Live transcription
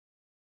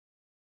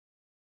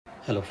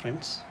Hello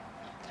friends,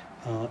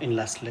 in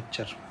last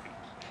lecture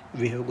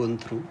we have gone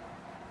through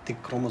the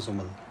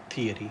chromosomal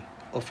theory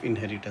of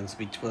inheritance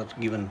which were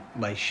given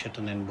by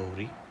Sutton and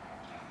Bowry,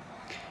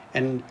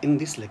 and in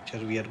this lecture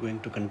we are going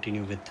to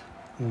continue with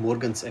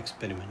Morgan's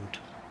experiment.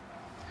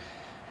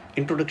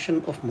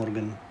 Introduction of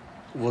Morgan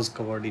was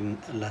covered in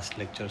last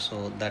lecture,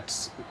 so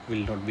that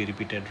will not be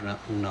repeated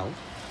now.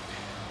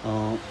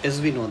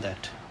 As we know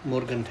that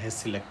Morgan has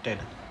selected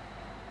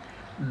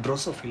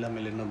Drosophila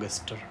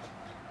melanogaster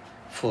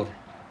for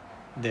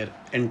their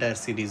entire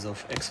series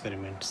of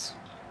experiments.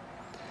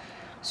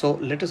 So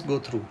let us go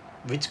through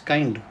which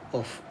kind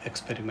of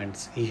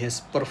experiments he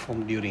has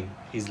performed during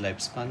his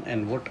lifespan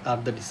and what are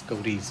the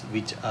discoveries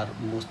which are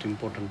most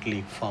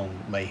importantly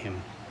found by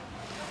him.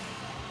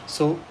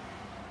 So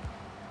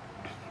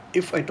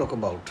if I talk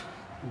about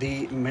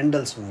the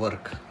Mendel's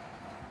work,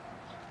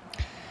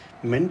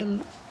 Mendel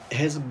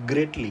has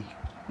greatly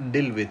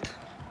dealt with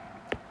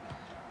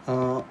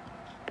uh,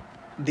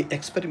 the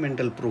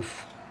experimental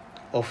proof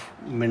of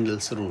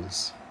Mendel's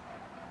rules.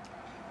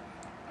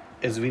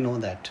 As we know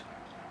that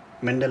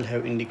Mendel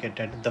have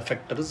indicated the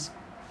factors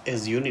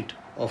as unit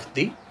of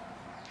the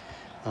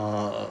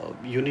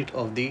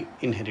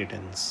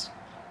inheritance,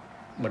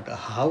 but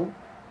how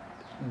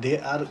they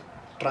are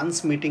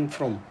transmitting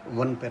from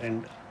one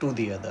parent to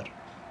the other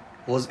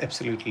was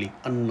absolutely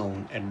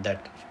unknown at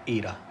that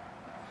era.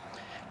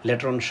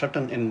 Later on,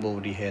 Sutton and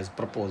Bowry has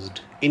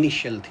proposed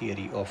initial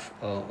theory of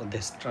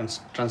this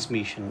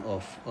transmission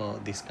of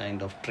this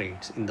kind of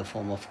traits in the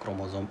form of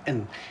chromosome,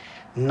 and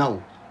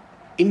now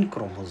in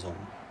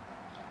chromosome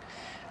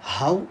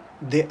how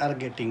they are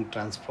getting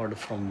transferred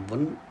from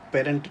one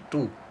parent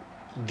to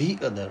the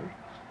other,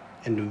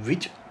 and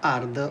which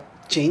are the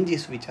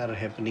changes which are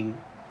happening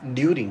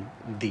during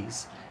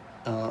these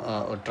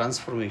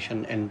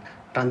transformation and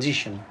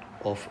transition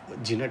of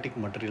genetic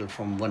material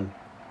from one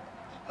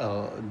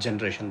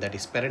generation, that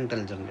is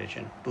parental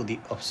generation, to the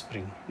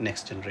offspring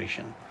next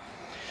generation.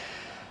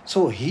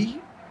 So he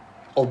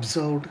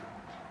observed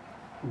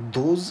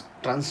those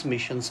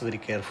transmissions very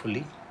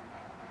carefully.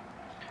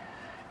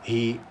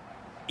 He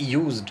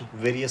used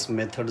various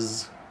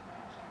methods,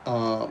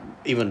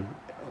 even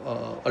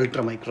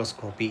ultra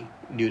microscopy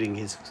during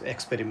his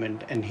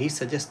experiment, and he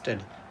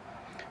suggested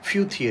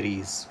few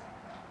theories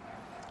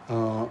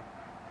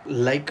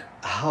like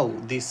how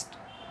this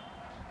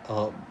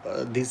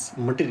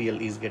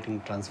material is getting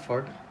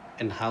transferred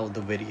and how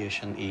the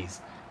variation is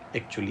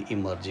actually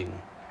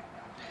emerging.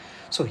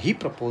 So he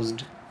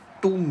proposed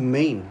two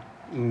main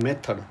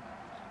method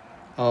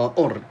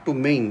or two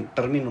main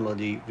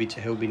terminology which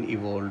have been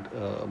evolved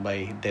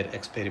by their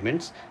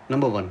experiments.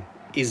 Number one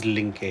is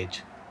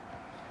linkage.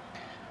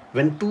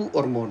 When two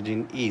or more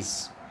gene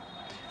is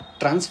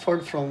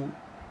transferred from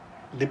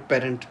the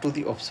parent to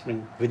the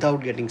offspring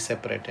without getting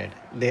separated,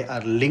 they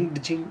are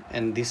linked gene,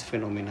 and this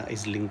phenomena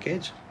is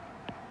linkage.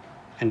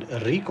 And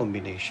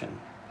recombination,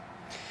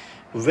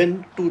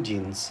 when two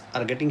genes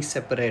are getting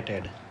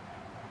separated,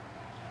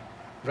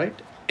 right,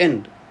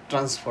 and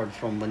transferred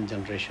from one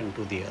generation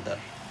to the other.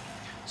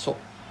 So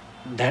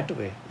that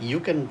way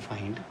you can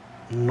find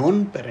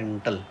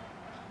non-parental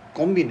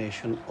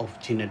combination of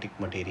genetic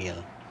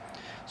material.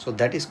 So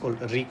that is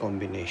called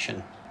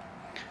recombination.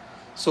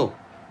 So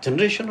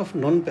generation of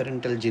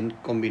non-parental gene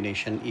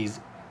combination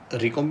is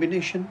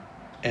recombination,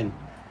 and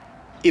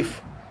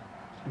if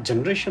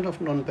generation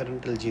of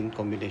non-parental gene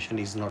combination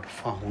is not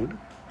found,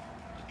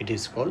 it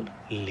is called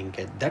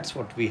linkage. That's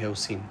what we have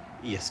seen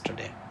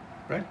yesterday,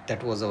 right?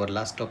 That was our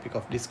last topic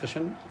of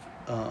discussion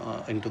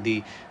into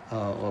the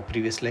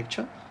previous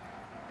lecture,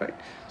 right?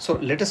 So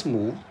let us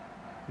move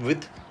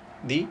with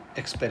the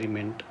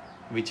experiment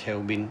which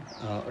have been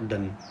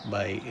done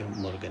by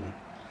Morgan.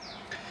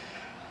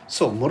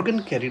 So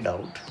Morgan carried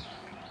out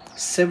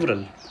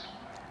several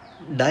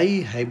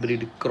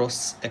dihybrid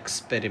cross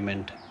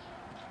experiment,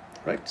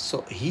 right?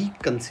 So he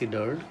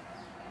considered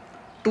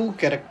two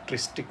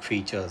characteristic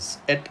features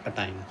at a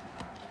time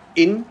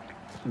in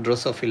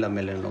Drosophila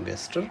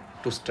melanogaster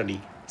to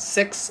study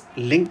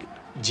sex-linked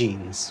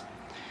genes.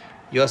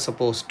 You are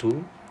supposed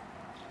to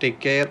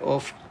take care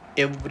of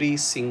every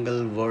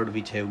single word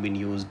which have been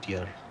used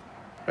here,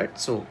 right?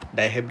 So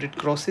dihybrid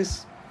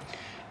crosses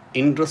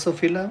in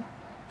Drosophila,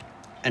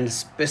 and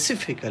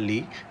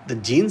specifically the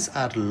genes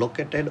are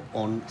located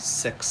on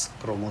sex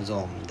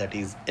chromosome, that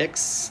is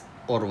X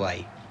or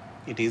Y.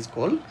 It is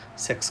called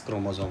sex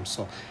chromosome.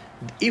 So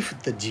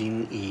if the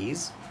gene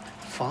is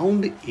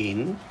found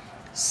in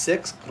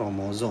sex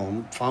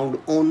chromosome, found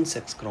on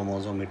sex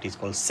chromosome, it is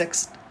called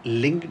sex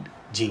linked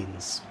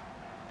genes.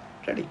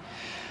 Ready?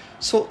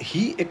 So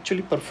he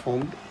actually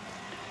performed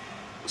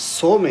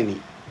so many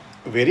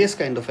various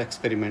kind of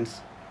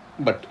experiments,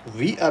 but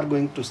we are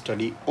going to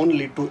study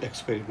only two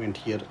experiments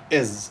here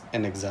as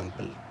an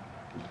example.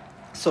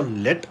 So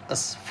let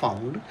us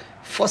found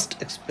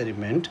first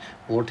experiment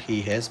what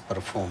he has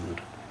performed.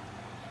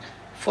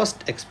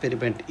 First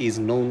experiment is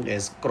known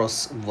as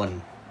cross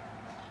 1,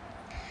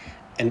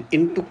 and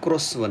into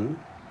cross 1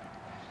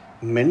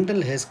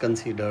 Mendel has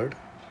considered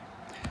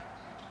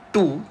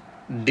two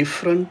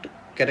different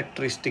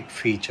characteristic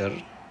feature.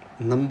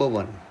 Number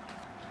one,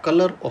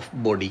 color of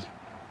body.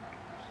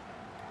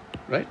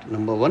 Right?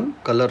 Number one,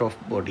 color of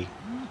body.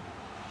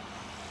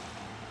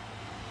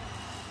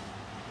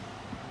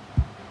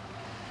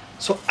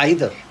 So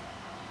either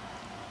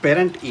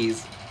parent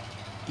is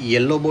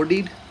yellow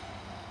bodied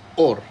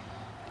or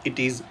it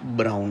is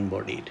brown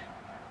bodied.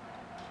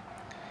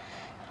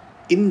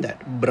 In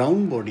that,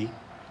 brown body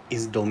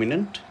is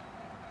dominant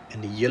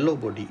and yellow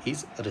body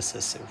is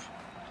recessive.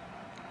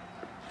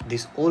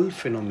 This all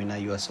phenomena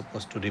you are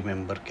supposed to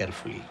remember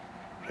carefully.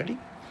 Ready?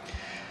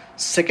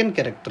 Second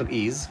character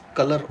is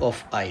color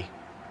of eye.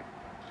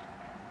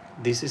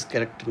 This is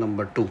character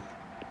number 2.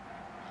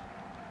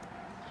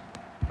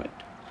 Right?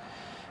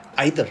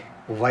 Either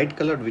white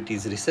colored which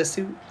is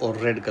recessive or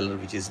red color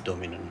which is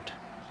dominant.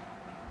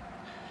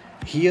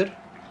 Here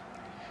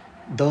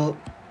the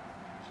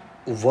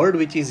word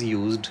which is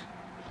used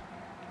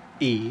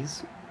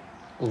is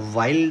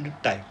wild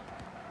type.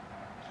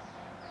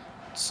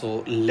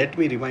 So let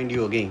me remind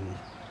you again.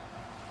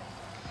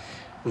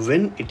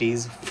 When it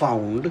is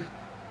found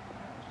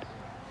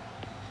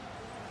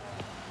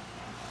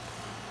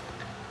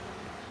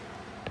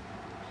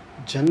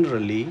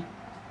generally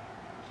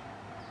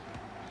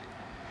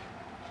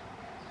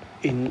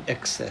in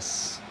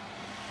excess,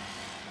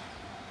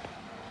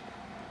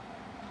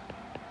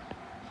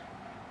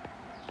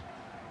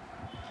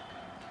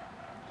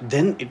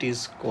 then it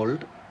is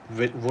called,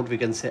 what we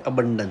can say,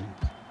 abundant.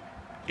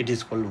 It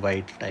is called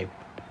wild type.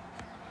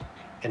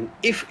 And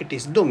if it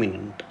is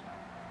dominant,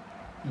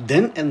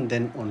 then and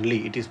then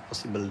only it is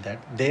possible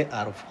that they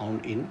are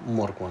found in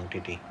more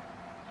quantity.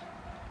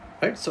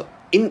 Right? So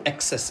in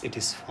excess it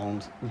is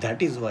found.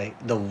 That is why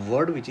the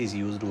word which is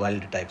used,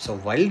 wild type. So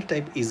wild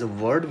type is a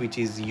word which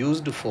is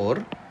used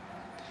for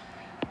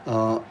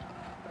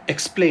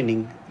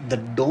explaining the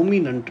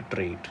dominant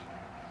trait.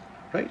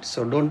 Right?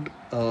 So don't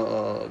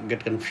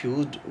get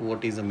confused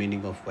what is the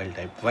meaning of wild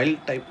type. Wild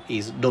type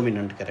is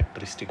dominant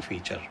characteristic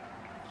feature.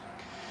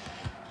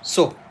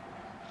 So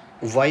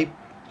why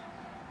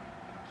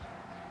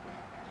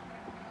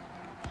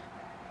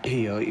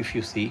here, if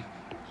you see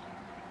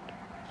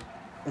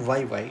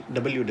YY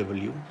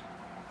WW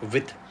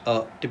with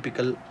a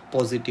typical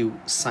positive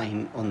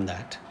sign on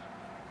that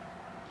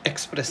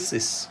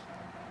expresses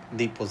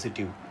the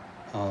positive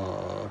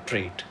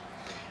trait,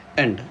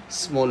 and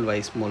small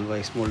y small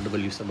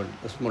w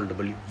small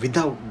w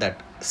without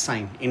that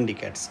sign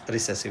indicates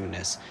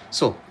recessiveness.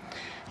 So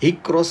he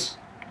crossed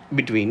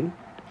between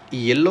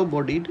yellow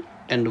bodied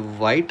and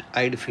white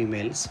eyed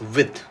females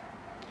with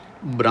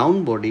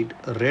brown bodied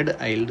red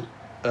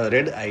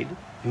eyed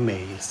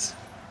males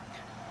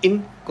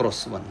in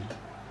cross 1,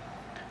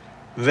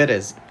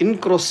 whereas in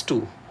cross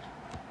 2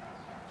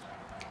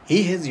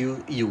 he has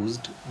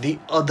used the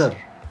other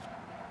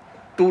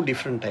 2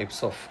 different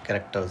types of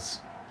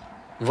characters.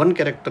 One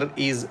character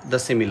is the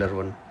similar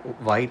one,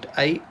 white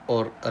eye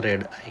or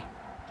red eye,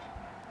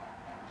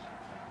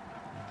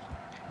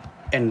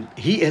 and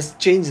he has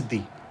changed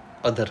the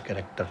other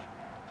character,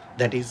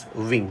 that is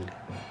wing,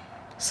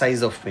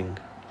 size of wing,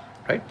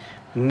 right?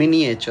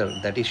 Miniature,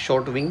 that is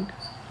short winged,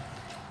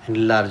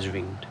 and large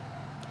winged,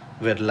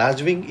 where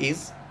large wing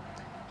is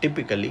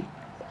typically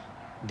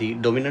the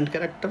dominant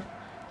character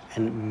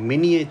and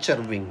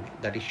miniature wing,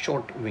 that is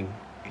short wing,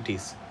 it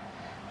is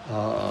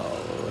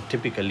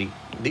typically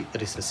the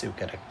recessive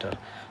character.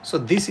 So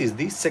this is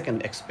the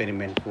second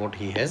experiment what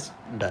he has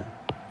done.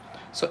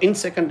 So in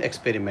second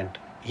experiment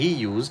he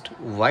used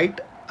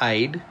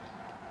white-eyed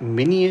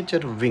miniature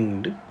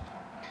winged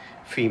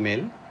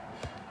female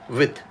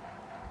with,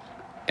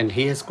 and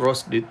he has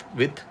crossed it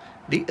with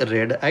the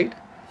red-eyed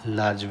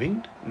large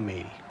winged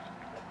male.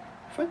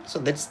 Fine. So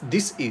this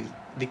is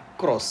the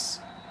cross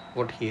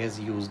what he has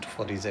used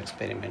for his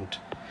experiment.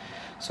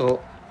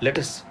 So let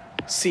us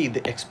see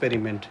the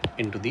experiment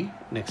into the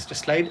next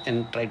slide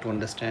and try to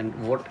understand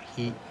what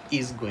he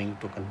is going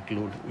to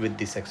conclude with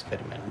this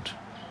experiment.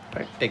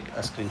 Right? Take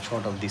a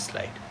screenshot of this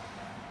slide.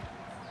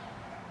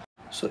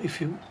 So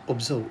if you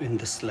observe in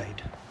the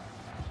slide,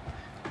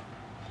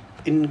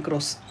 in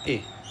cross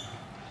A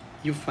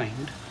you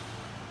find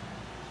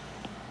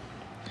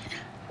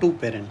 2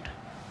 parent.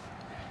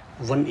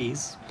 One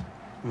is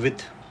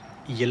with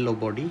yellow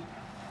body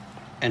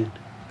and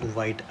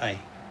white eye,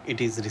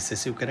 it is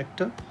recessive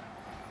character,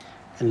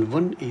 and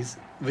one is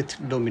with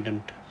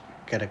dominant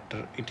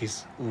character, it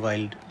is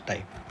wild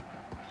type.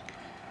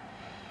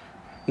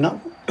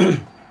 Now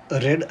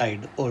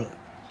red-eyed or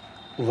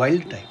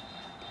wild type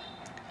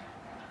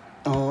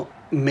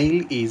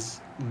male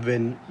is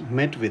when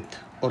met with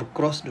or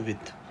crossed with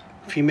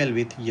female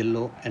with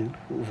yellow and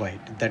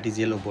white, that is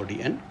yellow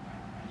body and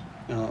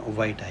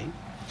white eye,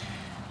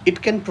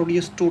 it can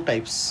produce 2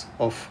 types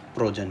of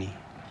progeny.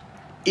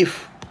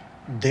 If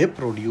they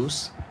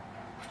produce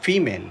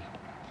female,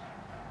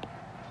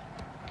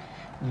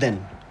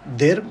 then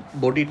their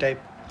body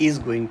type is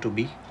going to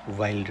be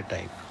wild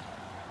type,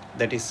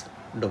 that is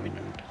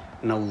dominant.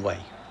 Now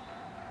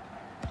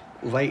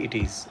why it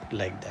is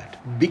like that?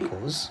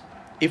 Because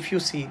if you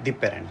see the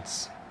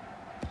parents,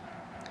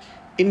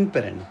 in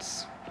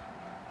parents,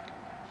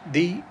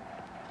 the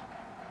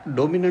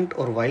dominant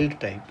or wild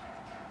type,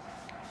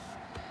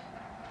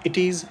 it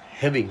is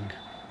having,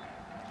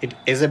 it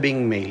as a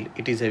being male,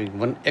 it is having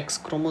one X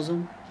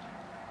chromosome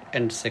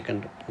and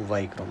second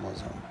Y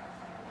chromosome,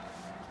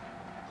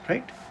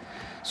 right?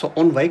 So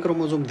on Y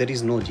chromosome there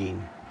is no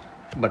gene,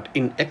 but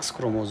in X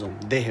chromosome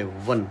they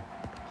have one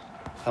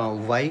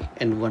Y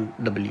and one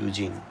W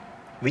gene,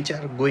 which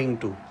are going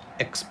to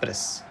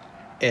express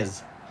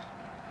as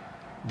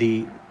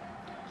the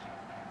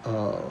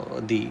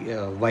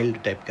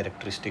wild type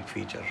characteristic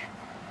feature,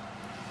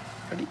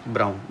 ready?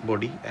 Brown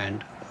body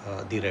and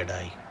the red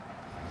eye.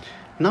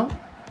 Now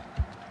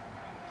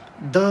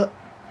the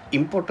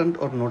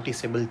important or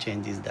noticeable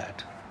change is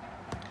that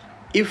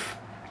if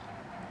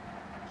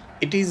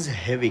it is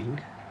having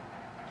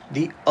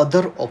the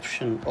other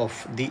option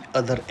of the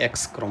other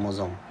X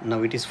chromosome,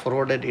 now it is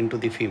forwarded into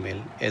the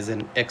female as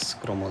an X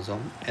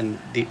chromosome and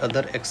the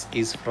other X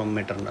is from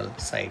maternal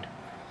side.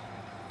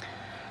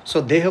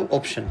 So they have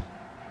option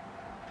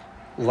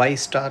Y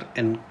star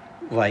and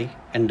Y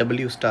and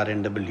W star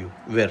and W,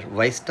 where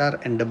Y star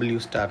and W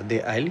star,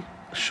 they are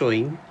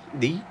showing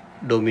the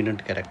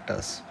dominant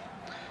characters.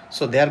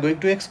 So they are going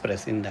to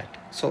express in that.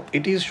 So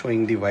it is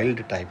showing the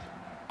wild type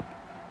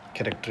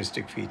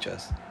characteristic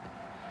features.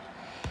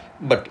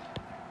 But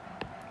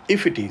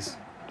if it is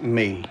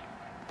male,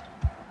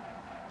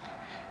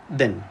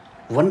 then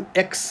one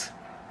X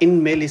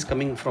in male is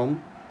coming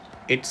from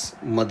its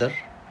mother,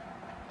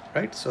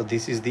 right? So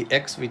this is the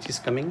X which is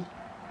coming,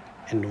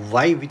 and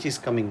Y which is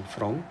coming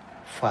from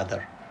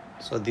father.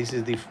 So this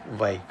is the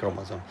Y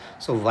chromosome.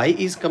 So Y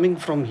is coming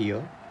from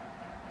here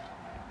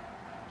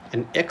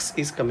and X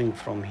is coming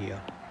from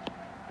here.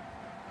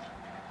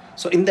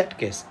 So in that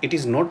case, it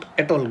is not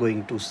at all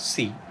going to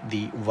see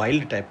the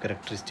wild type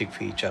characteristic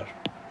feature.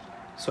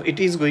 So it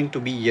is going to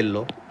be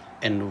yellow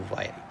and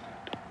white.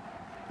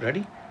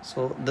 Ready?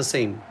 So the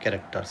same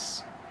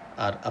characters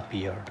are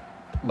appeared,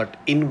 but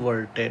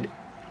inverted,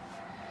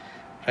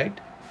 right?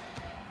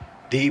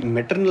 The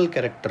maternal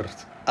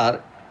characters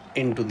are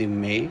into the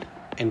male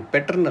and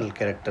paternal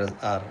characters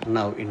are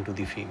now into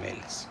the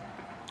females.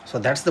 So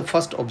that's the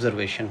first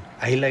observation,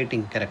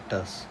 highlighting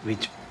characters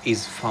which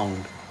is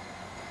found.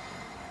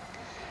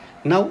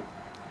 Now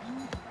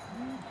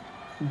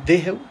they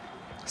have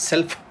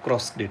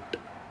self-crossed it,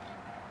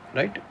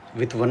 right,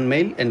 with one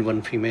male and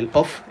one female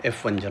of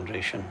F1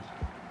 generation.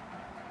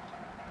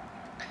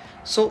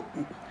 So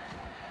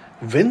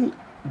when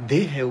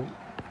they have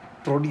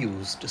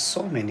produced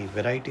so many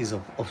varieties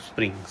of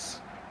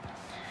offsprings,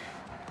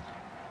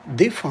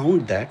 they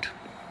found that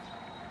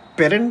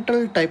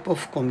parental type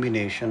of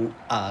combination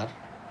are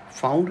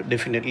found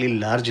definitely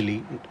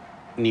largely,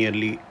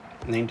 nearly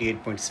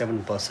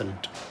 98.7%.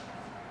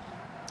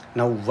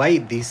 Now why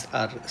these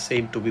are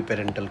said to be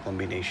parental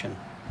combination?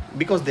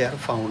 Because they are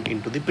found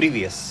into the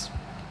previous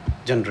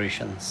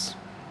generations,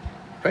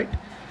 right?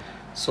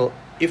 So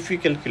if we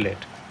calculate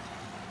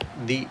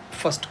the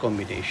first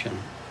combination,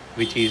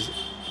 which is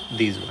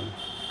this one,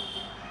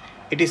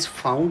 it is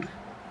found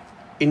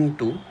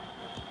into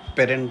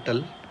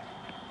parental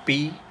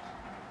P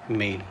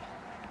male,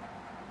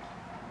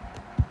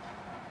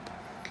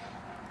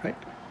 right?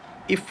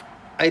 If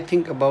I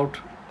think about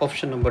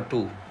option number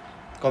 2,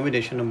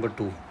 combination number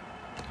 2,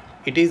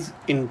 it is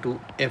into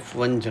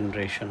F1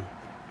 generation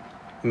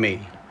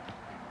male.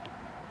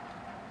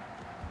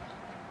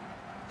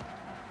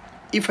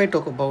 If I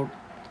talk about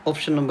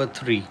option number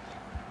 3,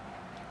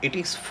 it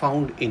is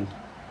found in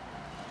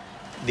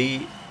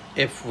the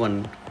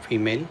F1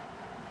 female,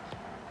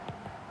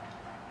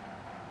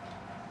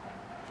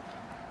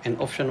 and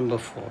option number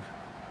 4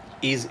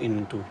 is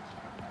into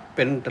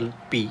parental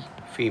P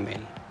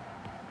female.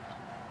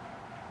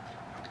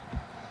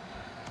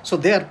 So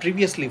they are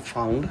previously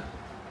found,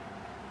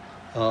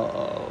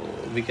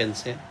 we can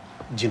say,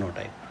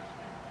 genotype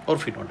or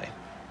phenotype,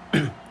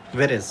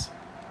 whereas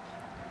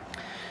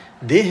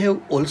they have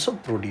also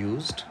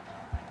produced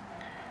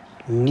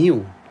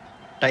new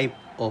type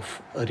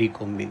of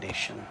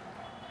recombination,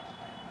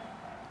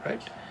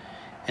 right?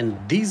 And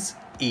this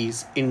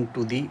is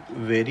into the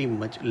very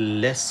much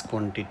less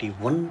quantity,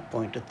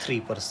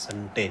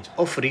 1.3%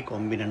 of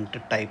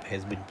recombinant type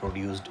has been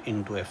produced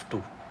into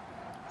F2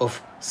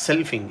 of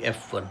selfing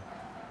F1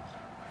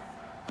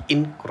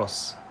 in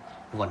cross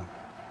 1.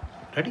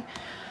 Ready?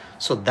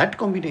 So that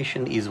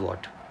combination is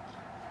what?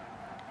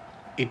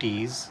 It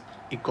is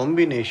a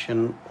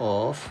combination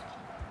of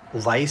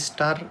Y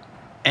star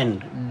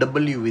and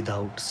W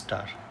without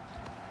star.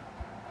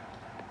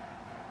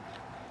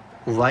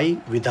 Y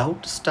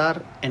without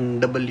star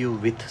and W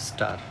with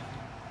star.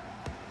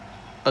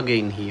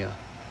 Again here,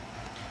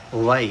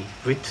 Y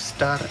with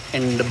star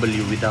and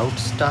W without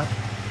star,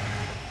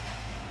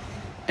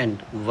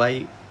 and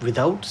Y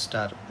without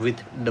star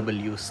with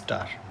W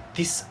star.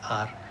 These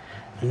are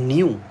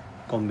new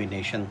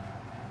combination.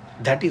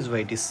 That is why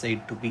it is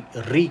said to be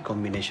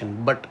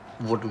recombination. But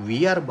what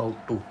we are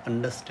about to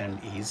understand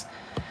is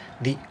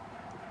the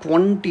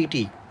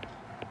quantity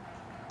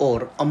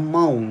or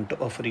amount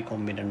of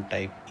recombinant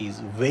type is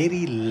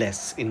very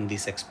less in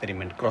this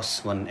experiment,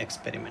 cross-1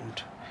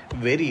 experiment.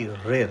 Very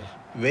rare,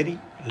 very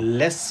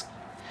less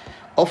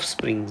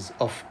offsprings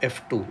of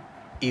F2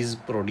 is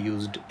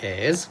produced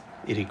as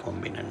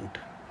recombinant.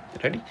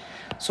 Ready?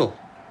 So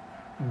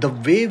the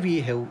way we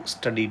have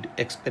studied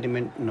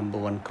experiment number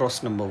 1,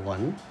 cross number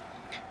 1,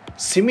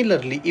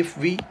 similarly if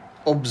we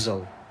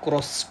observe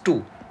cross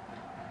 2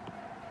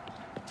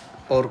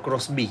 or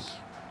cross B,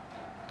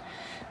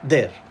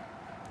 there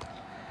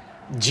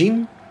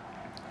gene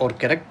or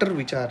character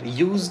which are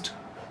used,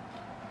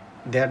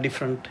 they are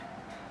different.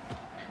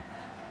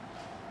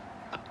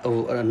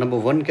 Number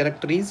 1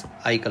 character is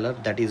eye color,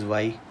 that is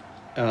why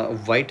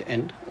white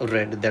and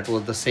red, that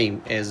was the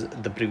same as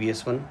the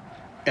previous one.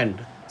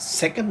 And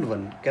second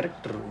one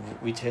character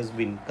which has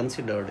been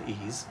considered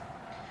is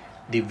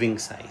the wing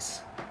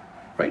size,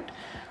 right?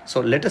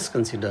 So let us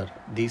consider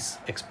this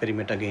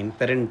experiment again.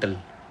 Parental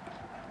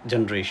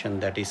generation,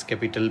 that is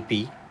capital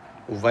P,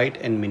 white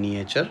and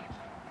miniature,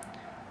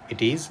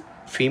 it is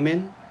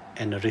female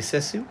and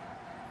recessive,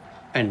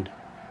 and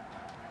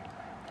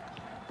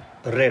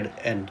red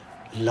and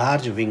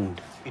large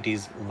winged, it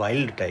is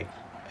wild type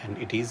and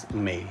it is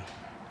male,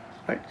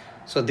 right?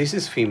 So this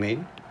is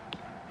female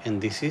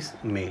and this is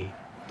male.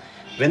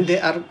 When they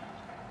are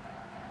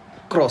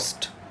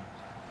crossed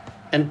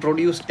and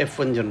produce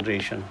F1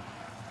 generation,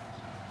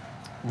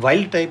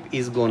 wild type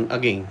is gone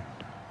again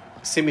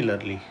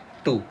similarly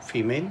to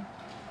female,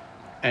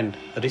 and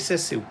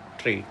recessive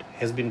trait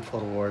has been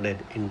forwarded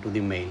into the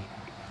male,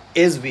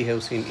 as we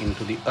have seen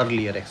into the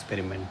earlier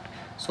experiment.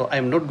 So I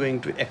am not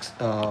going to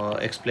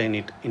explain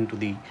it into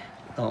the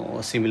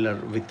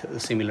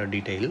similar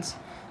details.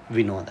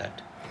 We know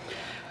that.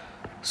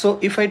 So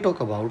if I talk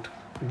about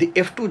the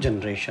F2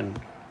 generation,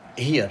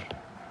 here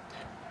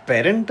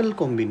parental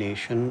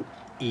combination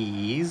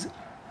is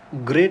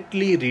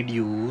greatly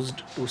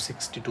reduced to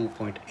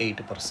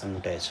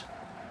 62.8%,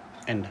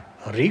 and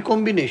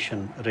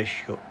recombination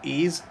ratio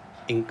is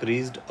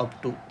increased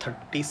up to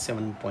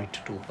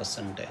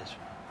 37.2%.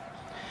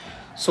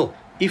 So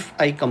if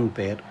I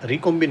compare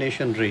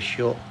recombination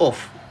ratio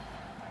of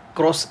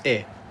cross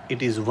A,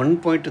 it is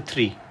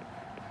 1.3,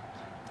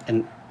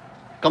 and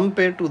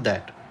compared to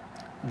that,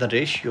 the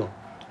ratio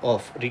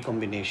of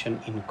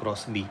recombination in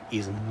cross B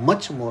is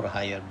much more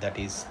higher, that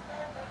is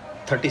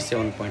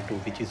 37.2,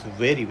 which is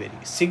very, very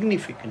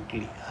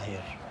significantly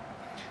higher.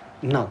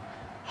 Now,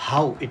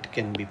 how it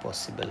can be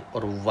possible,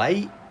 or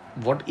why,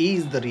 what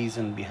is the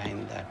reason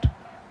behind that,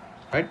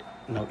 right?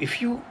 Now, if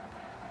you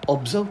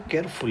observe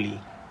carefully,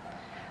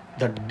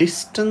 the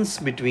distance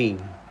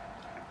between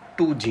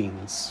two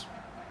genes,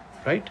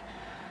 right,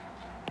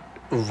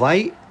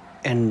 Y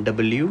and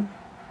W,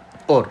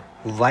 or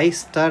Y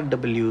star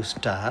W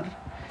star,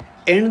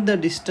 and the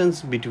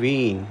distance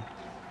between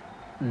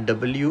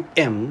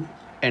WM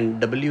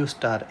and W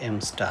star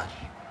M star.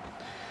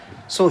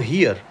 So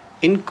here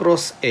in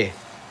cross A,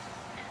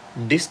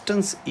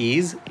 distance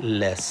is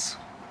less,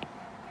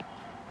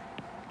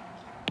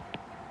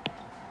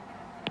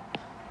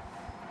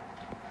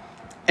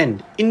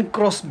 and in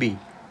cross B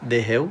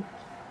they have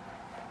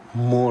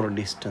more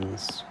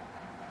distance.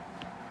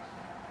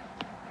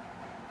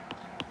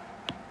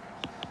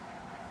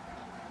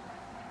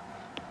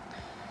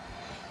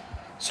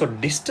 So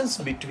distance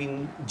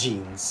between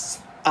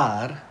genes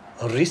are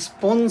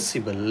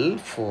responsible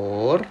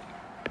for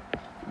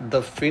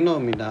the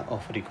phenomena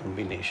of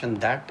recombination.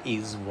 That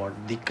is what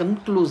the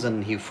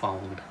conclusion he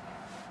found.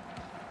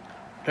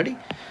 Ready?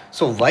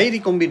 So why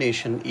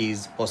recombination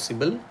is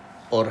possible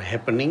or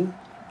happening?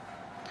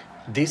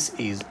 This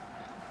is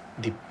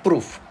the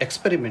proof,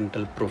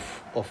 experimental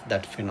proof of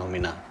that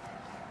phenomena.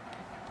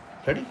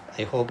 Ready?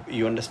 I hope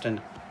you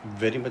understand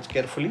very much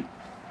carefully,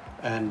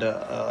 and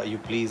you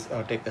please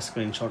take a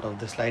screenshot of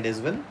the slide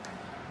as well.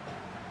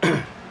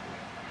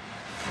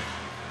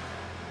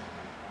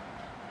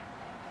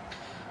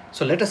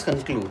 So let us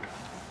conclude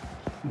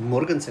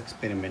Morgan's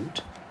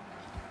experiment.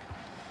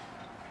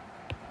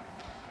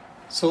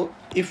 So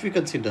if we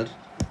consider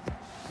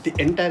the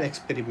entire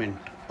experiment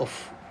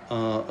of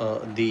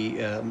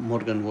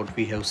Morgan, what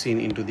we have seen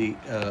into the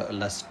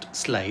last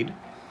slide,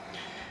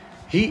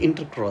 he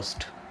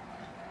intercrossed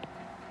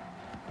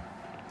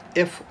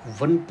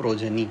F1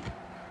 progeny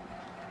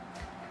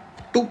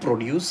to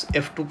produce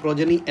F2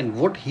 progeny, and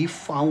what he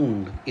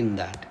found in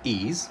that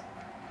is,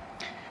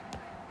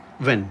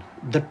 when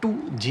the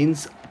two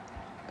genes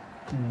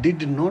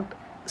did not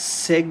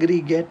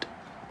segregate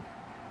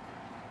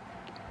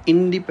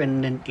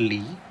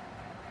independently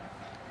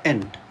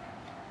and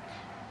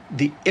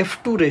the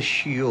F2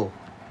 ratio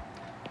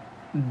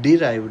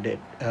deviated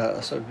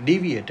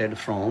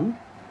from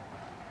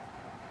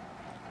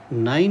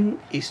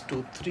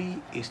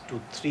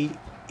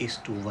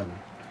 9:3:3:1.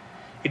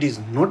 It is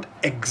not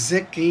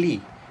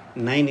exactly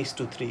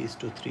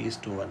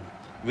 9:3:3:1,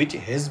 which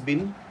has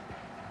been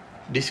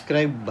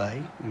described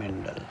by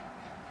Mendel.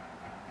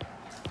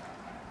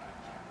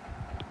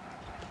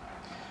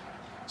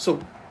 So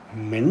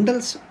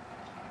Mendel's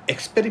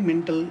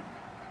experimental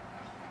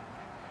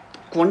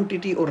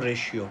quantity or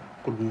ratio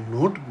could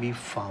not be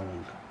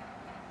found.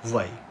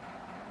 Why?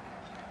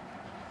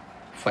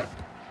 Fine.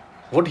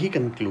 What he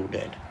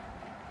concluded,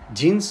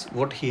 genes,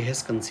 what he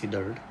has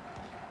considered,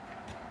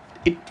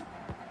 it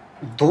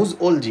those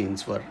all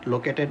genes were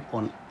located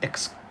on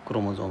X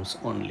chromosomes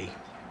only.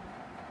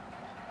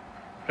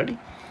 Ready?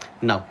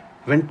 Now,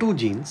 when two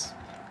genes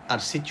are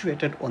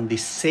situated on the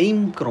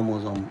same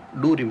chromosome,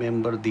 do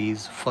remember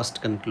these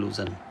first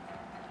conclusion.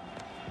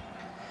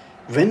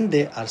 When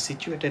they are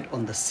situated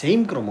on the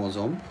same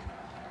chromosome,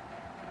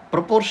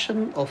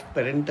 proportion of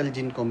parental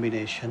gene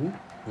combination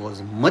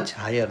was much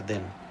higher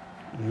than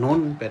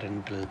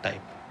non-parental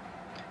type.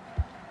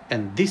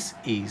 And this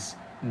is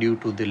due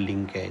to the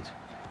linkage.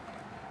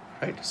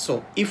 Right?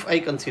 So if I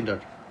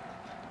consider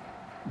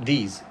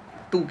these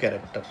two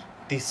characters,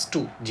 these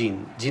two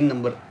gene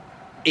number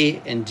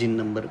A and gene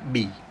number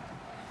B,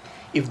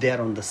 if they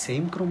are on the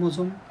same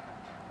chromosome,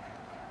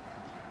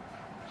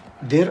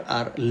 there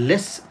are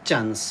less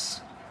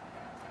chance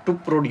to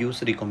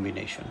produce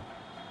recombination.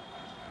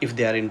 If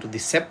they are into the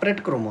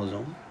separate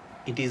chromosome,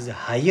 it is a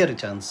higher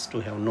chance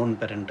to have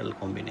non-parental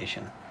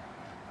combination.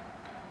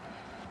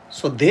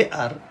 So they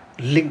are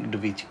linked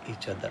with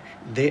each other.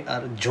 They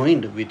are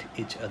joined with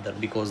each other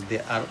because they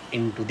are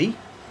into the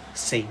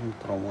same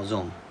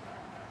chromosome.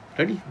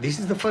 Ready? This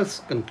is the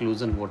first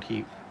conclusion what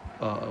he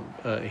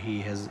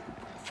has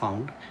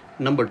found.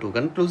 Number two,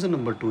 conclusion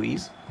number two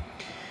is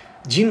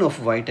gene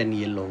of white and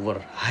yellow were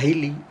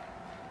highly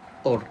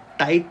or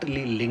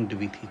tightly linked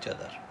with each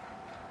other.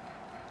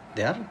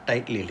 They are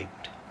tightly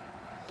linked.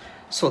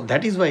 So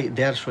that is why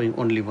they are showing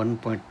only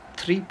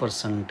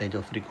 1.3%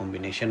 of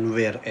recombination,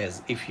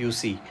 whereas if you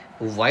see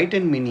white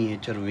and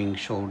miniature wing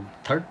showed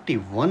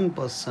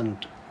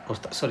 31% or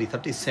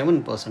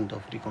 37%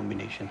 of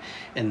recombination,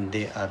 and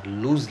they are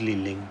loosely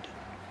linked,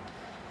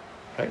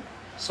 right?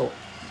 So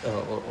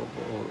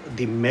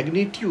the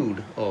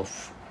magnitude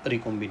of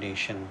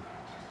recombination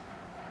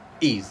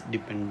is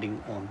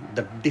depending on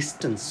the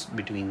distance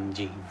between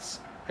genes,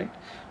 right?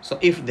 So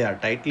if they are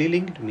tightly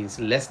linked, means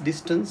less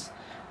distance,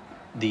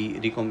 the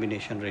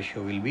recombination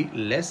ratio will be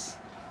less,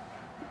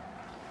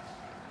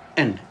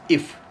 and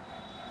if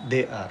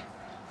they are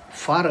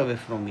far away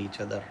from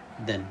each other,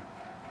 then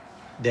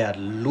they are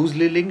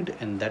loosely linked,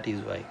 and that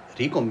is why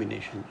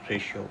recombination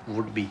ratio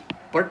would be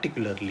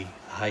particularly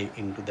high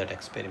into that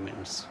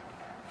experiments.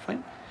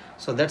 Fine.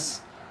 So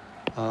that's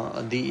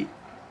the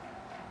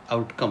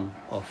outcome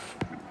of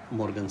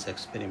Morgan's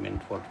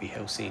experiment, what we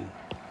have seen.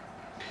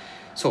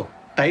 So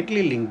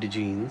tightly linked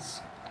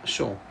genes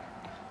show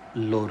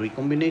low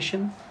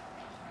recombination,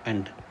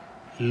 and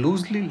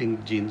loosely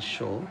linked genes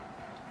show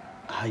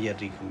higher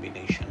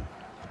recombination.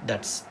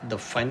 That's the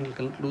final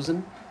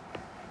conclusion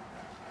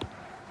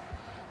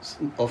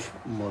of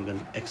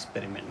Morgan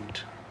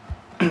experiment.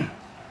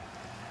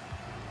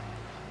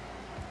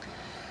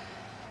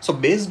 So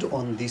based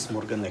on this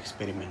Morgan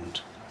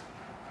experiment,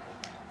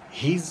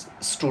 his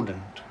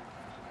student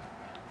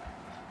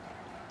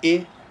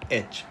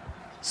A.H.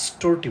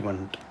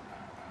 Sturtevant,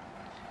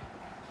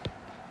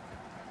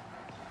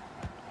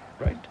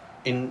 right,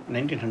 in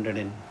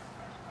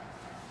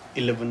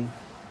 1911,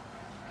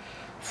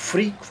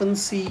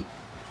 frequency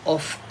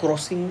of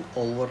crossing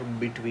over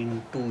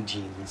between two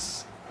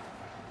genes,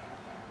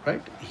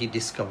 right, he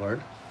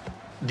discovered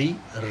the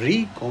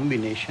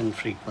recombination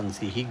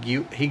frequency. He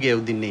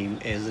gave the name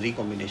as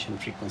recombination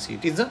frequency.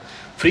 It is the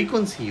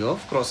frequency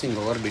of crossing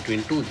over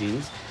between two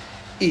genes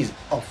is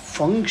a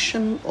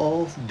function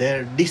of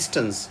their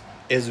distance,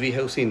 as we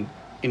have seen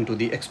into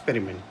the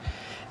experiment.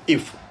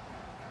 If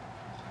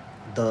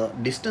the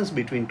distance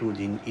between two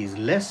genes is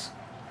less,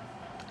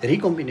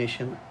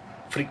 recombination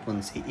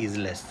frequency is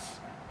less,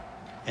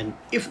 and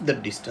if the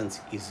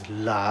distance is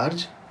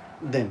large,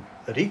 then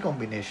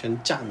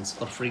recombination chance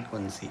or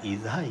frequency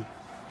is high.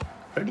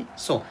 Ready?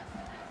 So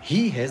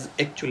he has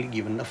actually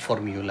given a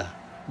formula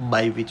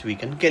by which we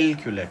can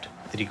calculate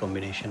the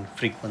recombination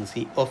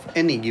frequency of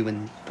any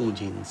given two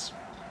genes.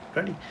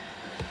 Ready?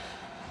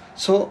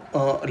 So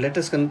let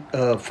us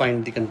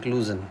find the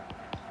conclusion.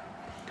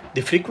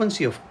 The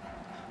frequency of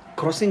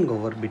crossing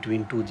over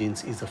between two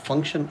genes is a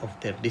function of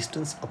their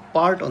distance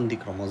apart on the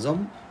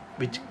chromosome,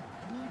 which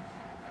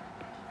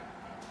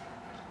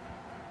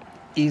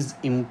is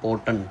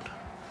important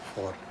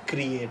for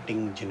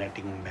creating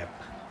genetic map.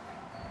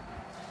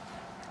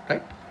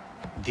 Right?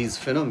 These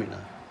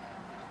phenomena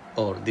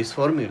or this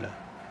formula,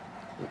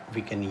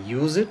 we can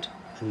use it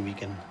and we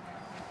can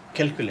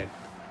calculate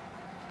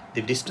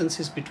the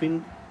distances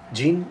between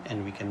gene,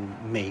 and we can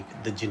make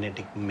the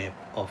genetic map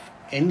of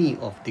any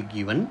of the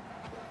given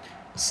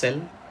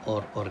cell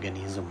or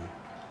organism,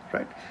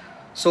 right?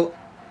 So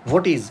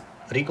what is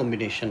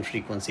recombination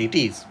frequency? It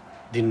is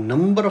the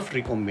number of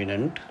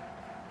recombinant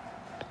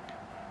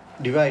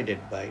divided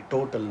by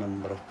total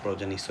number of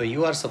progeny. So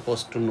you are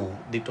supposed to know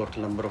the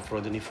total number of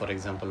progeny, for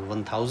example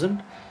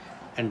 1000,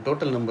 and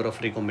total number of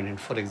recombinant,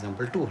 for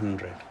example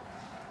 200.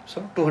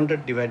 So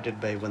 200 divided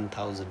by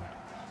 1000,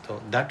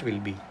 so that will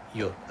be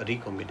your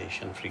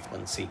recombination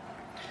frequency.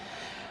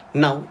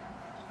 Now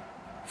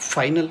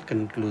final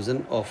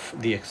conclusion of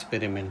the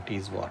experiment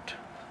is what?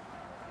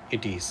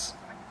 It is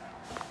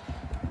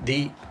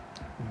the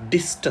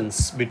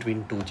distance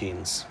between two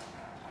genes.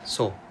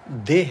 So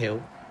they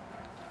have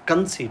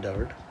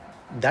considered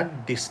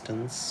that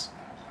distance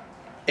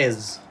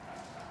as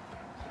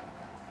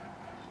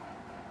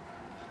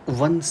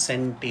 1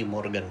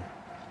 centimorgan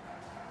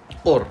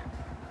or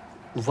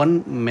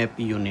 1 map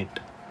unit,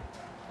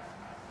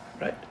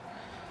 right?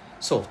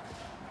 So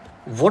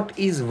what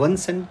is 1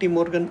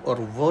 centimorgan or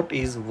what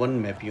is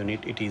 1 map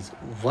unit? It is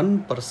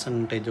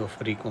 1% of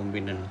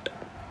recombinant.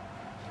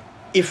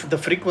 If the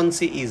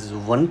frequency is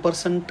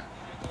 1%,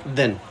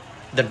 then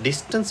the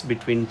distance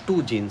between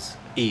two genes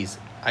is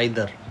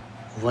either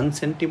 1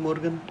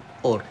 centimorgan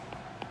or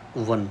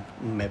 1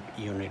 map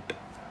unit.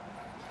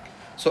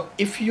 So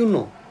if you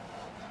know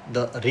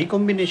the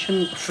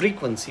recombination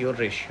frequency or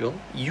ratio,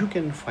 you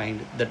can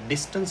find the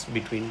distance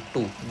between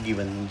two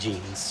given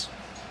genes,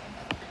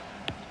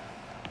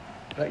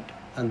 right?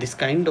 And this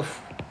kind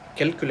of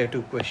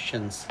calculative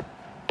questions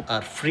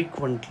are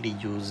frequently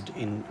used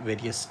in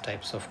various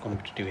types of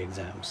competitive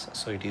exams.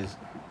 So it is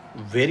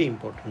very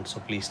important. So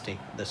please take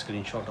the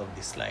screenshot of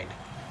this slide.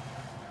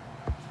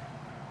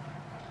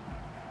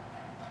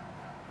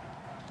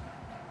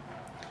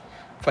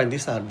 Fine,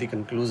 these are the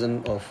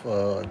conclusion of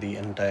the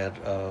entire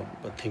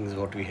things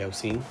what we have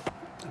seen,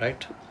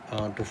 right?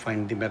 To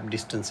find the map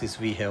distances,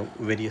 we have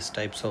various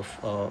types of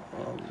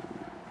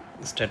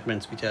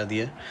statements which are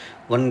there.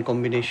 One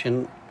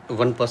combination,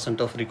 1%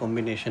 of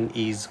recombination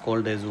is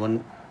called as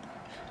 1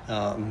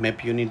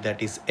 map unit,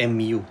 that is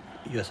MU.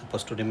 You are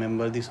supposed to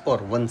remember this, or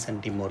 1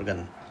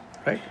 centimorgan,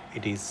 right?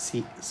 It is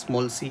C,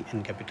 small c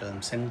and capital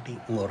M,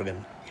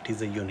 centimorgan. It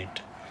is a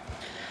unit.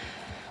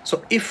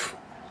 So if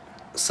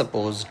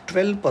suppose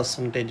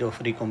 12%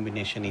 of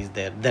recombination is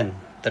there, then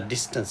the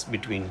distance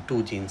between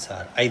two genes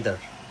are either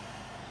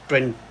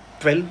 12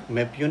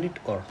 map unit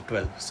or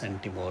 12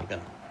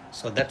 centimorgan.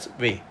 So that's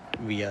way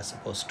we are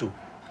supposed to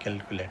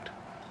calculate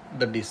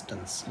the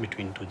distance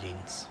between two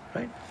genes,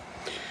 right?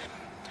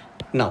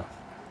 Now,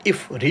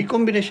 if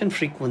recombination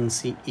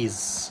frequency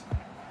is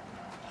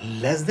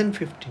less than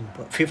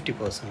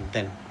 50%,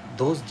 then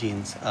those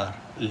genes are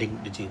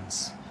linked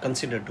genes,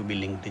 considered to be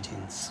linked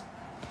genes.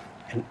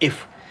 And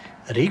if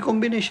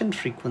recombination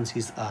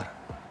frequencies are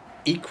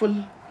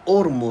equal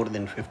or more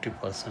than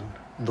 50%,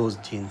 those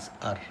genes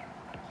are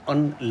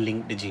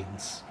unlinked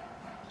genes.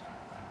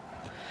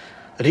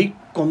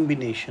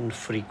 Recombination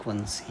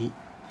frequency,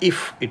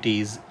 if it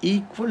is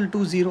equal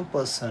to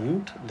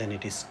 0%, then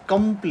it is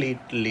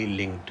completely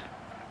linked,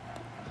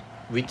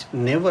 which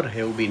never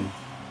have been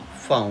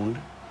found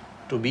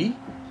to be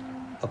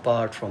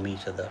apart from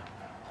each other,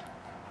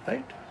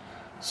 right?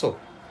 So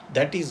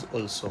that is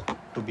also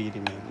to be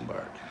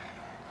remembered.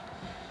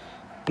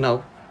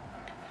 Now,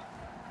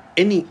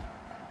 any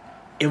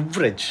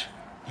average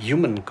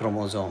human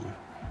chromosome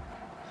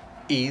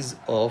is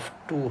of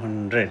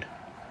 200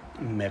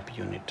 map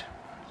unit.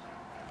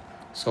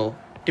 So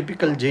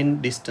typical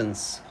gene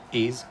distance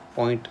is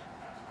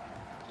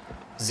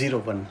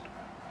 0.01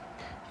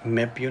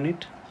 map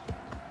unit,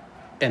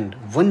 and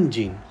one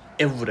gene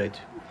average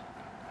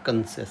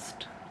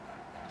consists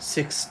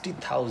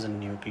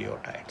 60,000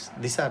 nucleotides.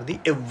 These are the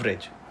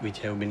average which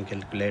have been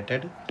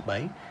calculated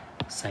by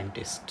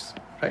scientists,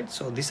 right?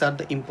 So these are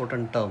the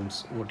important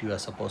terms what you are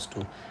supposed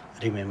to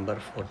remember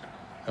for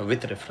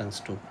with reference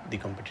to the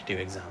competitive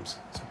exams.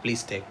 So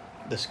please take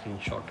the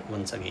screenshot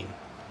once again.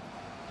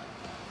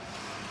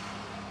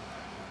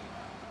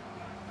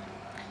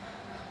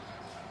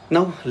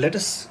 Now let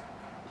us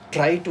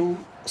try to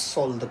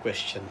solve the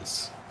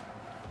questions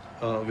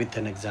with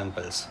an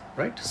examples,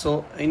 right?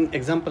 So in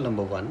example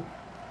number 1,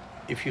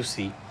 if you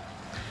see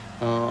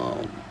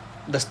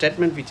the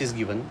statement which is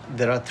given,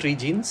 there are 3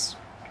 genes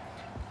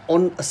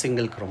on a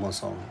single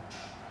chromosome,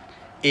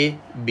 A,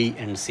 B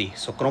and C.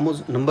 So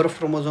number of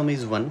chromosome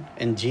is 1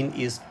 and gene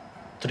is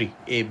 3,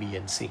 A, B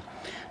and C.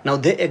 Now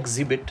they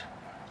exhibit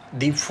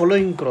the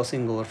following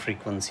crossing over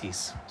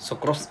frequencies. So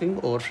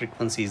crossing over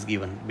frequency is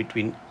given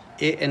between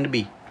A and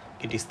B,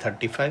 it is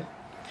 35,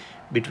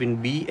 between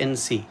B and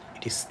C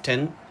it is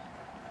 10,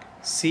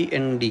 C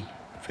and D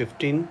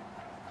 15,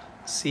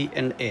 C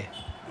and A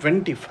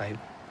 25,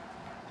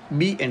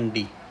 B and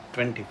D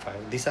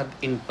 25. These are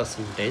in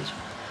percentage.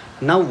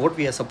 Now what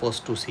we are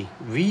supposed to see,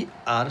 we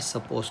are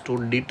supposed to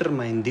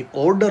determine the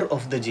order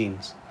of the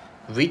genes,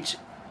 which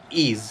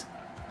is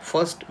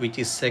first, which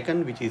is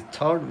second, which is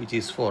third, which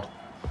is fourth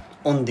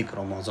on the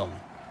chromosome,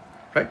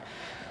 right?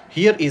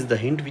 Here is the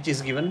hint which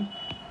is given.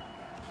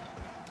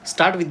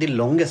 Start with the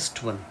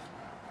longest one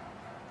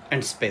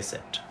and space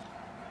it,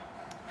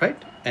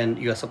 right? And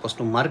you are supposed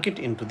to mark it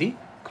into the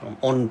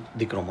on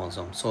the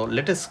chromosome. So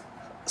let us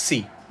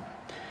see.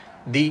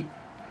 The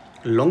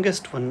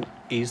longest one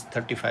is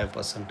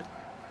 35%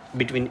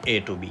 between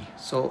A to B.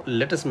 So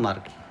let us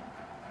mark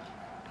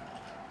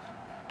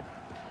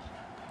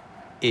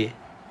A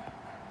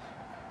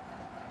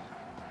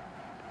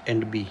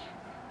and B.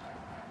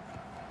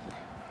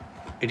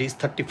 It is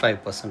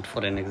 35%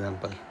 for an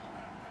example.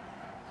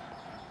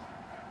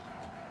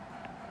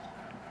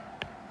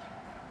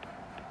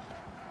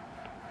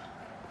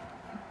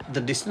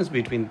 the distance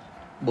between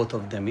both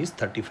of them is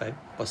 35%.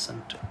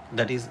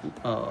 That is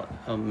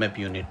a map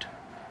unit.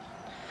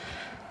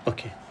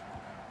 Okay.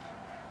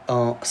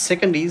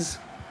 Second is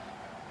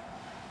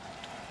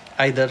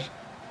either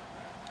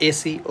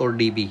AC or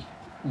DB,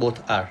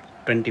 both are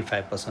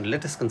 25%.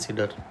 Let us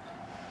consider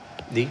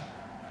the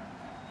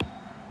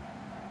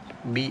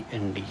B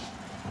and D,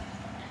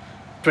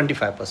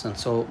 25%.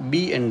 So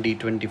B and D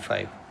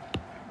 25.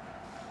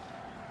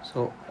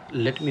 So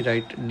let me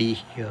write D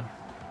here.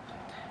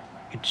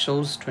 It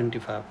shows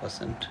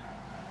 25%.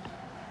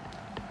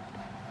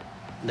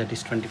 That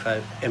is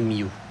 25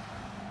 mu.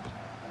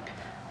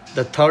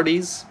 The third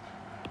is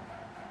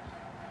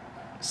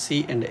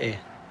C and A,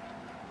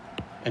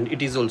 and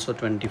it is also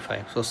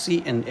 25. So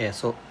C and A.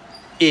 So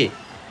A,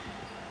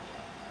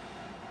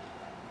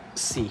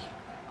 C,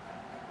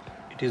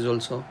 it is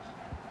also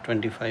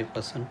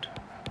 25%.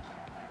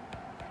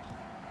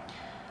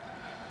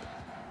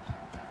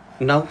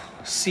 Now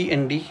C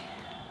and D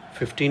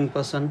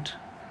 15%.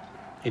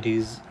 It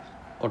is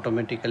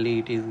automatically,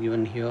 it is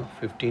given here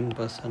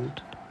 15%,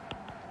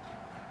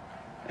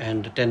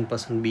 and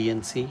 10% B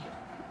and C,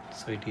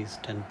 so it is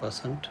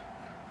 10%.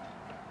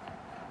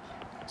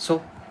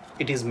 So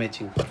it is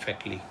matching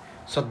perfectly.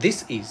 So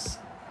this is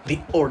the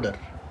order,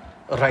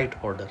 right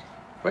order,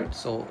 right?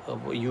 So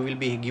you will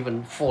be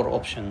given 4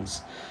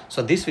 options.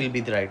 So this will be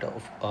the right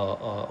of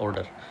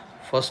order.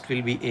 First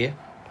will be A,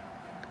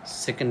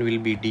 second will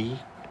be D,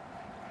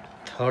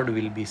 third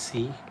will be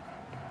C,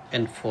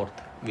 and fourth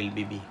will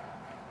be B.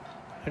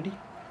 Ready?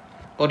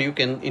 Or you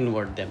can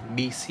invert them,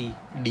 B, C,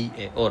 D,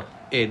 A, or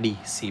A, D,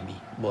 C, B,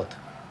 both.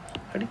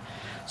 Ready?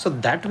 So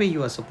that way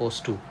you are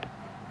supposed to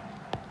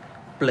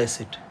place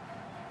it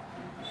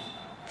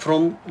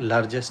from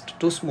largest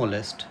to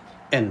smallest,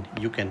 and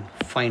you can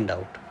find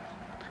out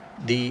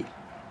the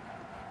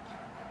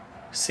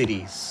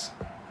series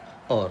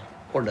or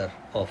order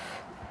of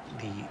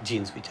the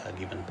genes which are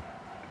given.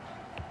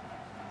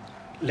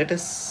 Let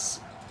us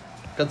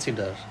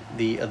consider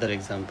the other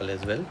example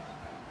as well.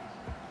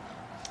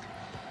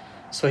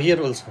 So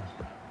here also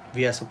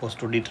we are supposed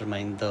to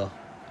determine the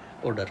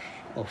order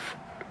of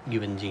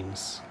given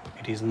genes.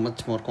 It is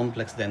much more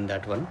complex than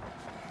that one.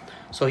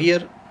 So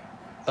here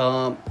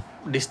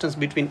distance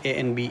between A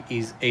and B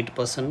is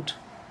 8%,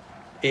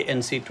 A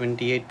and C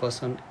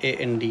 28%, A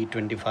and D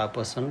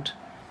 25%,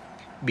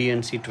 B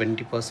and C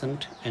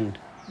 20%, and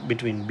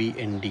between B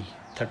and D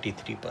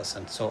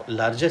 33%. So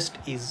largest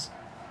is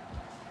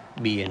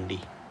B and D.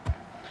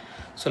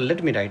 So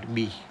let me write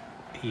B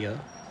here,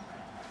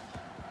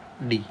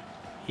 D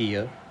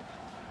here,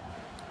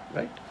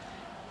 right?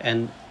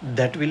 And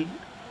that will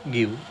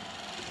give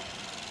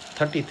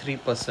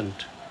 33%.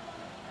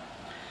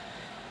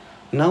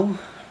 Now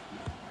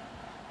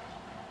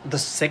the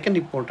second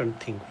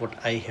important thing what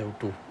I have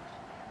to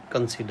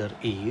consider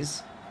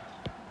is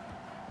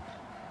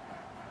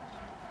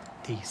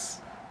these.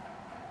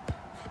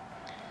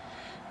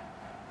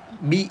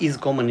 B is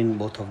common in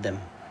both of them,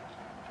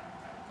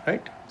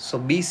 right? So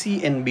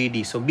BC and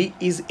BD. So B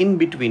is in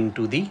between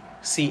to the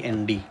C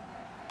and D.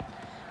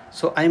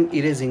 So I am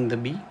erasing the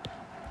B.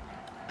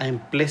 I am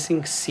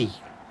placing C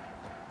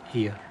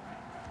here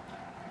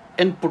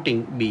and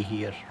putting B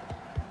here.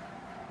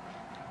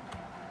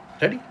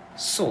 Ready?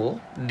 So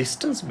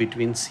distance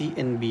between C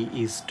and B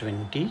is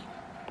 20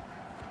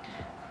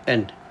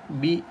 and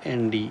B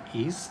and D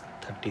is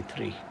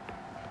 33.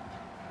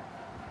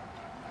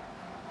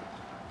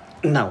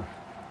 Now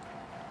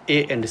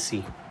A and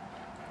C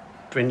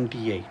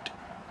 28.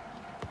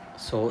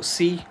 So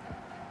C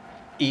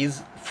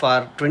is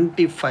far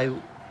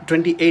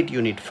 28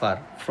 unit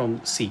far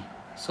from C.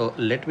 So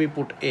let me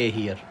put A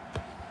here.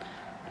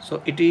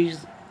 So it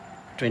is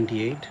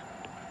 28.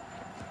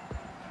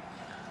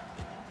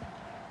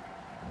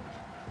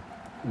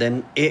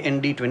 Then A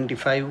and D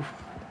 25.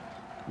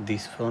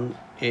 This one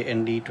A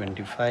and D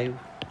 25.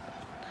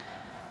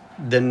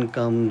 Then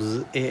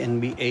comes A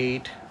and B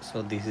 8.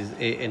 So this is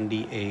A and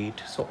D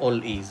 8. So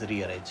all is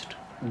rearranged,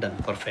 done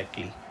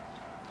perfectly,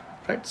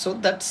 right? So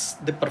that's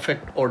the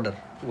perfect order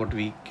what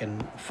we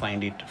can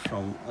find it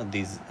from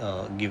these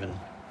given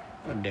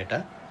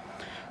data.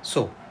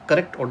 So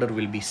correct order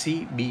will be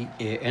C, B,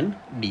 A and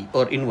D,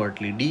 or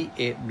invertly D,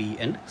 A, B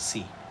and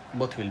C,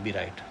 both will be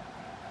right.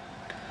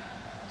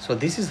 So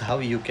this is how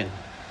you can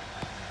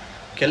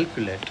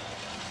calculate,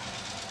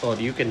 or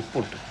you can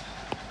put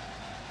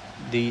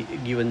the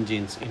given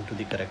genes into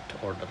the correct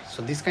order.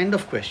 So this kind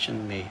of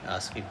question may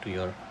ask into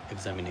your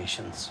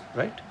examinations,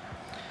 right?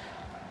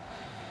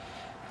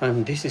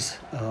 And this is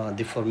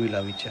the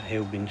formula which I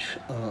have been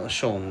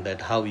shown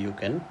that how you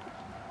can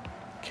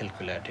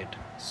calculate it.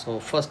 So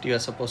first you are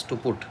supposed to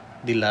put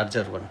the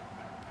larger one,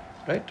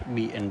 right?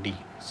 B and D.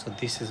 So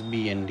this is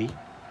B and D,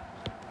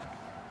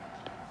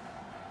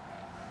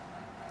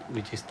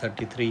 which is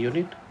 33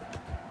 unit.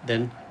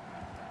 Then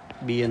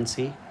B and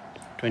C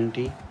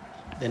 20.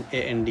 Then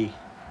A and D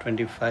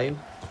 25.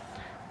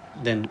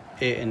 Then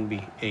A and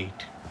B 8.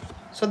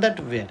 So that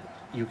way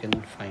you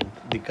can find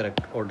the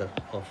correct order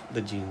of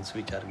the genes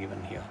which are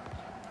given here.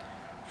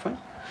 Fine.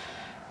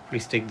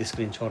 Please take the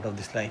screenshot of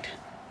the slide.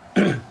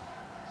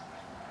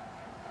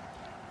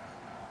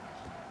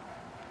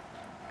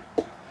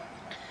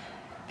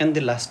 And the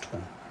last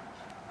one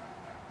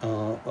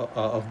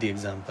of the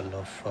example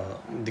of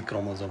the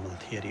chromosomal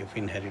theory of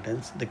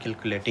inheritance, the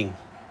calculating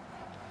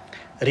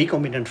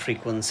recombinant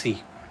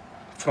frequency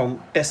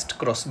from test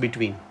cross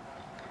between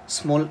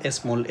small a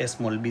small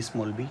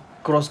b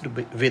crossed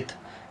with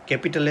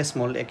capital A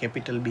small a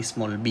capital B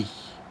small b,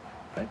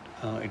 right?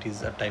 It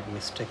is a type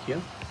mistake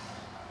here.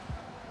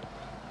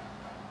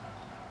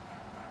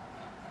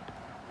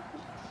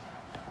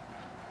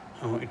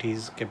 It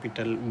is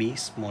capital B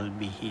small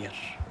b here,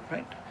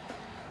 right?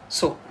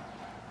 So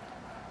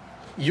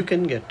you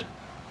can get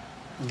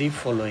the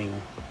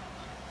following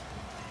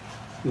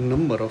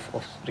number of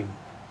offspring.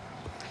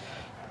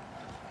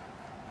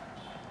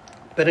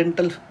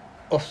 Parental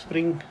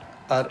offspring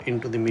are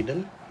into the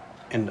middle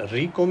and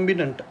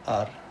recombinant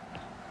are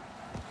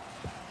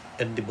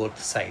at the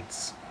both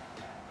sides.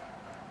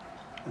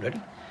 Ready?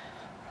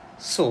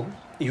 So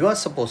you are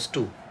supposed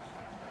to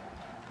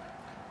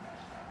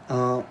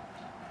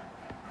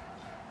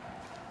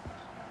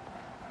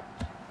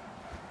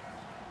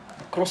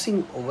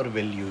crossing over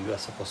value you are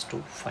supposed to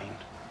find,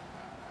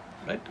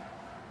 right?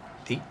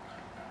 The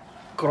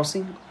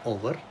crossing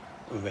over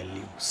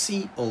value,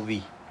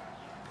 COV.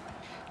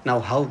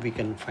 Now how we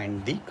can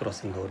find the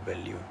crossing over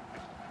value,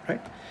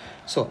 right?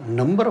 So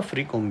number of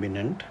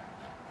recombinant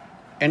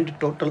and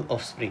total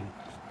offspring,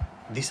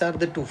 these are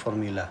the two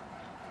formula.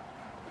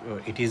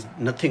 It is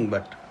nothing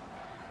but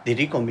the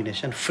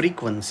recombination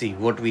frequency,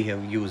 what we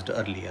have used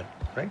earlier,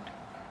 right?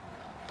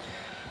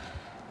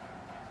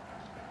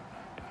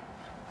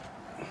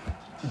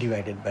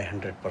 Divided by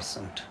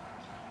 100%,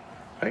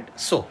 right?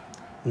 So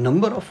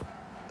number of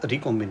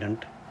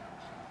recombinant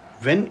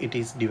when it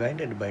is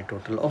divided by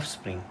total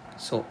offspring.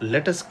 So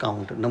let us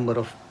count number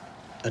of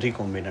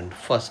recombinant.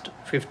 First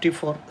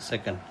 54,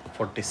 second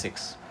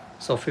 46.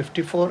 So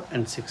 54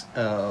 and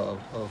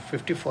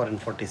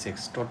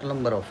 46, total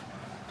number of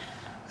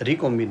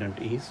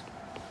recombinant is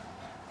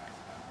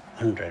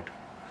 100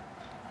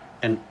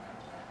 and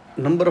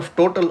number of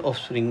total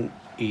offspring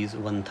is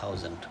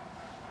 1000.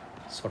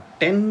 So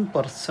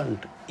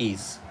 10%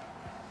 is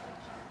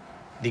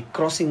the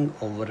crossing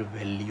over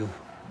value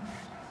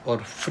or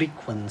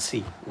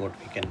frequency what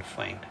we can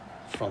find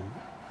from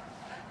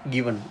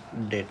given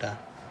data.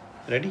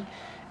 Ready?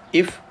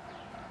 If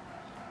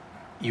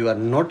you are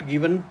not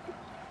given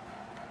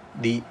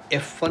the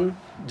F1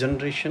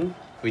 generation,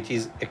 which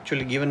is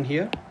actually given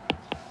here,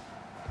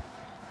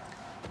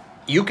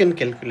 you can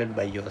calculate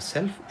by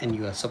yourself and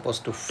you are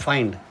supposed to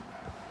find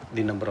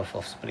the number of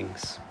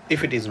offsprings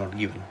if it is not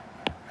given,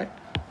 right?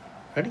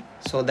 Ready?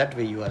 So that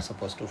way you are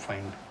supposed to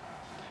find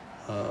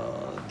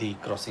the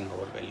crossing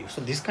over value.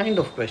 So this kind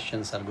of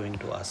questions are going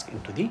to ask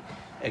into the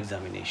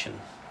examination.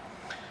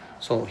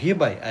 So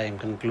hereby I am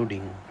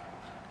concluding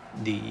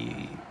the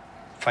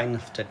final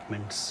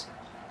statements,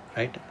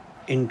 right,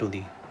 into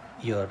the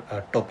your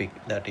topic,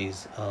 that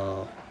is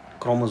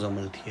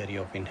chromosomal theory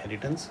of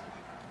inheritance,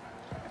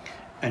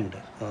 and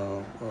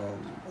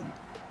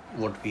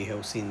what we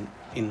have seen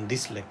in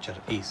this lecture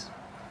is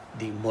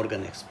the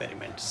Morgan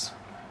experiments.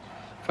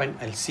 Fine,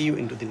 I'll see you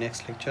into the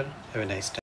next lecture. Have a nice time.